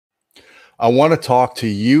I want to talk to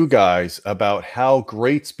you guys about how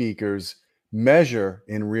great speakers measure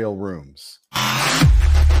in real rooms.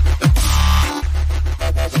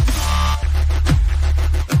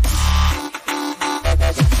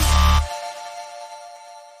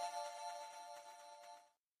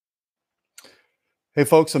 Hey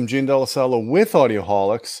folks, I'm Gene Delasello with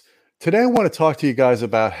Audioholics. Today I want to talk to you guys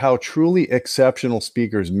about how truly exceptional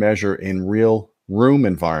speakers measure in real room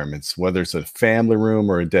environments, whether it's a family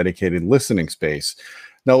room or a dedicated listening space.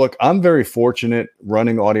 Now look, I'm very fortunate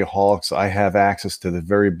running Audioholics. I have access to the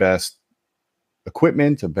very best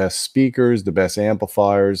equipment, the best speakers, the best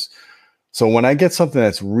amplifiers. So when I get something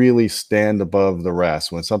that's really stand above the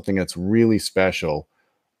rest, when something that's really special,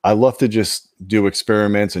 I love to just do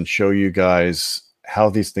experiments and show you guys how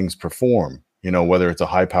these things perform, whether it's a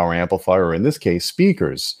high power amplifier or in this case,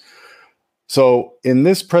 speakers. So in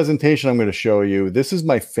this presentation, I'm going to show you, this is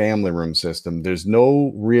my family room system. There's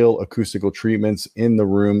no real acoustical treatments in the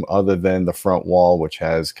room other than the front wall, which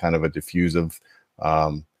has kind of a diffusive,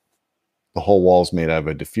 the whole wall is made out of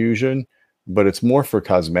a diffusion, but it's more for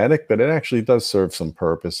cosmetic, but it actually does serve some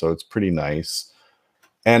purpose. So it's pretty nice.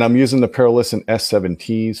 And I'm using the Perlisten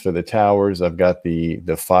S7ts for the towers. I've got the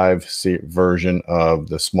 5 version of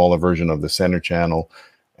the smaller version of the center channel,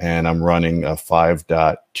 and I'm running a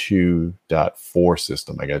 5.2.4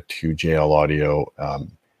 system. I got 2 JL Audio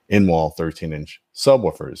in-wall 13-inch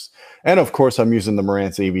subwoofers. And of course, I'm using the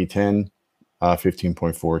Marantz AV10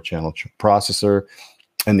 15.4 channel processor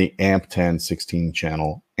and the AMP10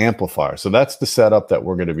 16-channel amplifier. So that's the setup that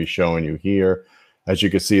we're going to be showing you here. As you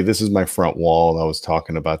can see, this is my front wall. I was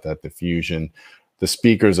talking about that diffusion. The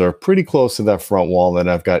speakers are pretty close to that front wall, and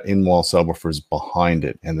I've got in-wall subwoofers behind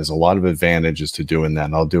it. And there's a lot of advantages to doing that.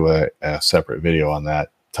 And I'll do a separate video on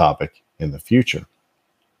that topic in the future.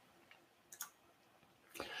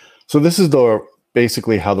 So this is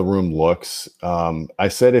basically how the room looks. I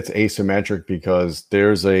said it's asymmetric because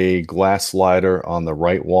there's a glass slider on the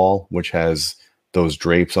right wall, which has those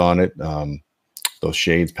drapes on it, those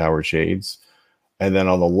shades, powered shades. And then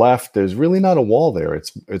on the left, there's really not a wall there.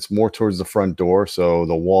 It's more towards the front door, so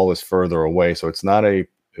the wall is further away. So it's not a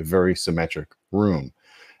very symmetric room.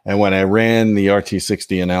 And when I ran the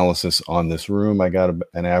RT60 analysis on this room, I got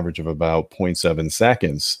an average of about 0.7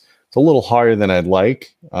 seconds. It's a little higher than I'd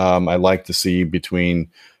like. I like to see between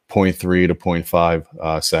 0.3 to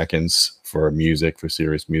 0.5 seconds for music, for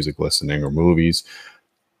serious music listening or movies.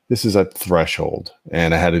 This is a threshold,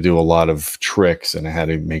 and I had to do a lot of tricks, and I had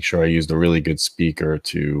to make sure I used a really good speaker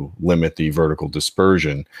to limit the vertical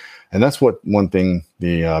dispersion. And that's one thing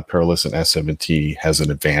the Perlisten S7t has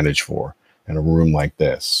an advantage for in a room like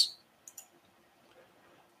this.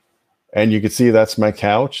 And you can see that's my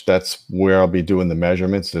couch. That's where I'll be doing the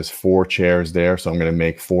measurements. There's 4 chairs there, so I'm going to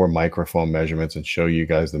make 4 microphone measurements and show you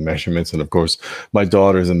guys the measurements. And of course, my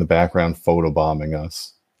daughter's in the background photobombing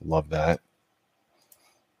us. Love that.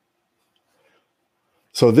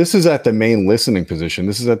 So this is at the main listening position.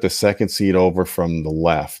 This is at the second seat over from the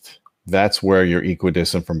left. That's where you're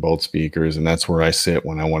equidistant from both speakers, and that's where I sit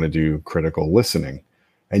when I want to do critical listening.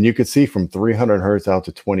 And you can see from 300 hertz out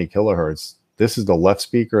to 20 kilohertz, this is the left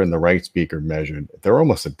speaker and the right speaker measured. They're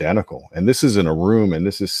almost identical. And this is in a room, and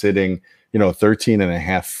this is sitting,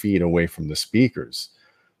 13.5 feet away from the speakers.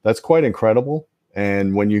 That's quite incredible.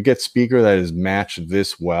 And when you get speaker that is matched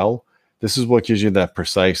this well, this is what gives you that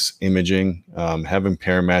precise imaging. Having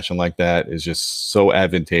pair matching like that is just so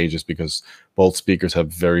advantageous because both speakers have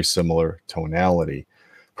very similar tonality.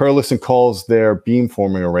 Perlisten calls their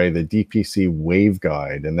beamforming array the DPC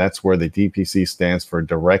waveguide, and that's where the DPC stands for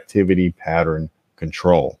Directivity Pattern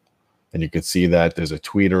Control. And you can see that there's a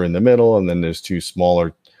tweeter in the middle, and then there's 2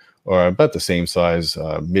 smaller, or about the same size,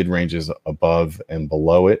 mid-ranges above and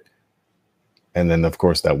below it. And then, of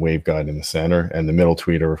course, that waveguide in the center. And the middle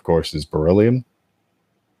tweeter, of course, is beryllium.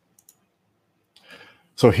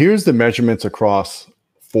 So here's the measurements across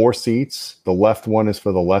 4 seats. The left one is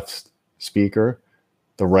for the left speaker.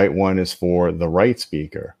 The right one is for the right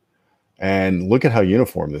speaker. And look at how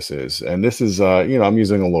uniform this is. And this is, I'm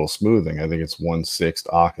using a little smoothing. I think it's 1/6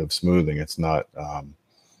 octave smoothing. It's not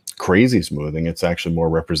crazy smoothing. It's actually more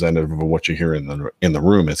representative of what you hear in the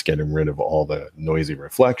room. It's getting rid of all the noisy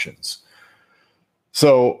reflections.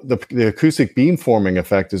 So the acoustic beamforming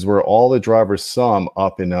effect is where all the drivers sum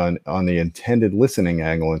up on the intended listening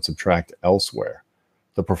angle and subtract elsewhere.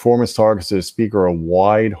 The performance targets to the speaker a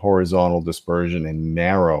wide horizontal dispersion and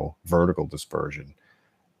narrow vertical dispersion.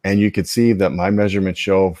 And you can see that my measurements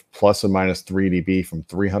show plus or minus 3 dB from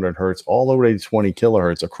 300 hertz all the way to 20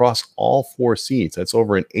 kilohertz across all 4 seats. That's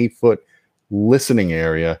over an 8-foot listening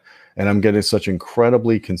area. And I'm getting such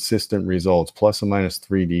incredibly consistent results, plus or minus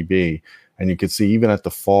 3 dB. And you can see even at the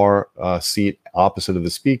far seat opposite of the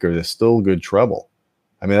speaker, there's still good treble.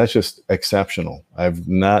 I mean, that's just exceptional. I've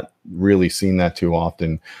not really seen that too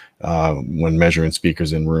often when measuring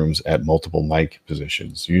speakers in rooms at multiple mic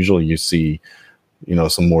positions. Usually you see, you know,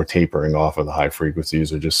 some more tapering off of the high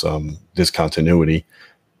frequencies or just some discontinuity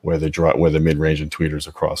where the mid-range and tweeters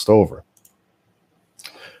are crossed over.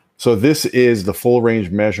 So this is the full range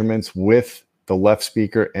measurements with the left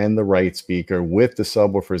speaker and the right speaker with the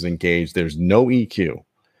subwoofers engaged. There's no EQ.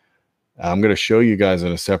 I'm going to show you guys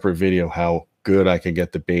in a separate video how good I can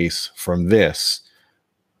get the bass from this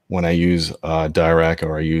when I use Dirac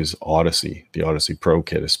or I use Odyssey, the Odyssey Pro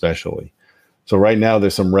kit especially. So right now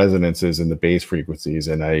there's some resonances in the bass frequencies,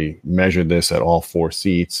 and I measured this at all 4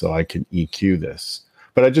 seats so I can EQ this.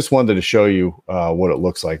 But I just wanted to show you what it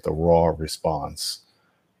looks like, the raw response.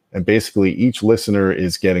 And basically each listener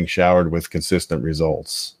is getting showered with consistent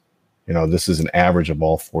results. You know, this is an average of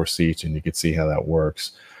all 4 seats, and you can see how that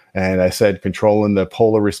works. And I said controlling the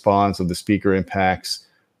polar response of the speaker impacts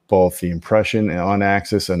both the impression on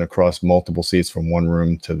axis and across multiple seats from one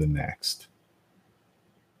room to the next.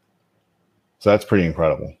 So that's pretty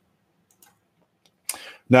incredible.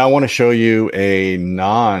 Now I want to show you a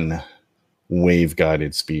non-wave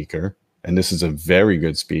guided speaker. And this is a very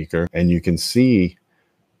good speaker. And you can see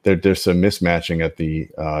that there's some mismatching at the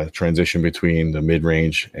transition between the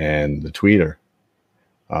mid-range and the tweeter.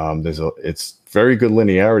 It's very good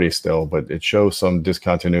linearity still, but it shows some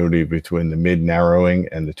discontinuity between the mid narrowing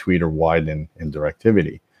and the tweeter widening in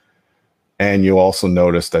directivity. And you also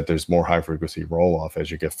notice that there's more high frequency roll off as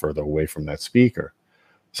you get further away from that speaker.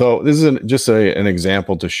 So this is just an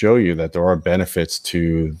example to show you that there are benefits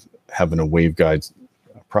to having a waveguide,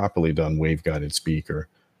 properly done waveguided speaker.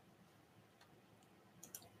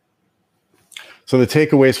 So the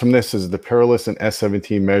takeaways from this is the Perlisten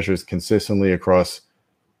S7t measures consistently across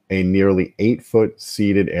a nearly 8-foot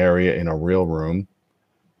seated area in a real room.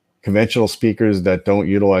 Conventional speakers that don't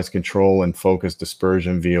utilize control and focus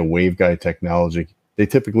dispersion via waveguide technology, they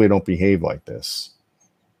typically don't behave like this.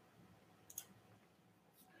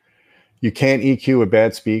 You can't EQ a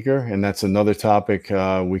bad speaker, and that's another topic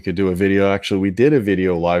we could do a video. Actually, we did a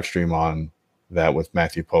video live stream on that with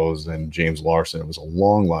Matthew Pose and James Larson. It was a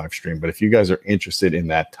long live stream, but if you guys are interested in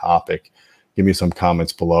that topic, give me some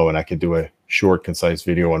comments below and I could do a short, concise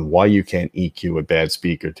video on why you can't EQ a bad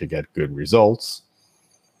speaker to get good results.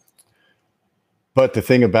 But the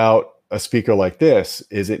thing about a speaker like this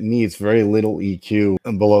is it needs very little EQ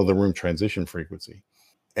below the room transition frequency.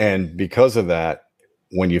 And because of that,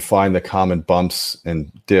 when you find the common bumps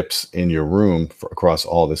and dips in your room across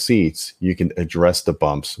all the seats, you can address the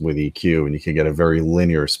bumps with EQ and you can get a very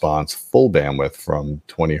linear response, full bandwidth from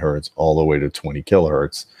 20 hertz all the way to 20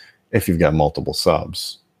 kilohertz if you've got multiple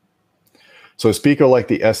subs. So a speaker like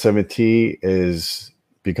the S7t is,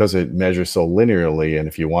 because it measures so linearly, and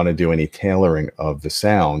if you want to do any tailoring of the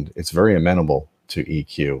sound, it's very amenable to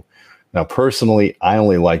EQ. Now, personally, I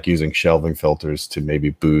only like using shelving filters to maybe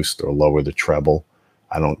boost or lower the treble.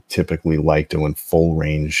 I don't typically like doing full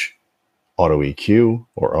range auto EQ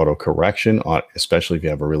or auto correction, especially if you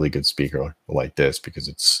have a really good speaker like this, because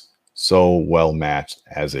it's so well matched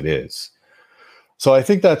as it is. So I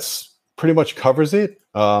think that's pretty much covers it.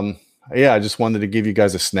 Yeah, I just wanted to give you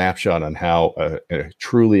guys a snapshot on how a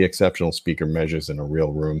truly exceptional speaker measures in a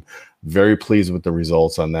real room. Very pleased with the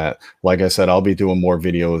results on that. Like I said, I'll be doing more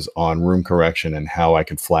videos on room correction and how I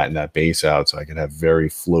can flatten that bass out so I can have very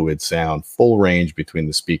fluid sound, full range between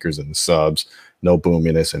the speakers and the subs, no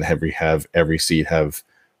boominess, and have every seat have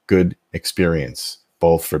good experience,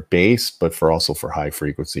 both for bass, but also for high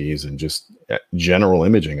frequencies and just general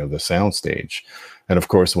imaging of the soundstage. And of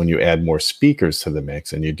course, when you add more speakers to the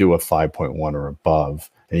mix and you do a 5.1 or above,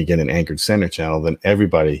 and you get an anchored center channel, then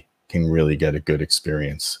everybody can really get a good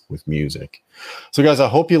experience with music. So guys, I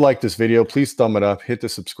hope you liked this video. Please thumb it up, hit the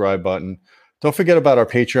subscribe button. Don't forget about our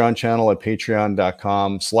Patreon channel at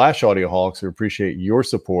patreon.com/audioholics. We appreciate your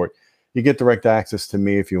support. You get direct access to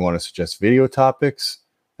me if you want to suggest video topics.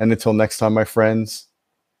 And until next time, my friends,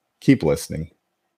 keep listening.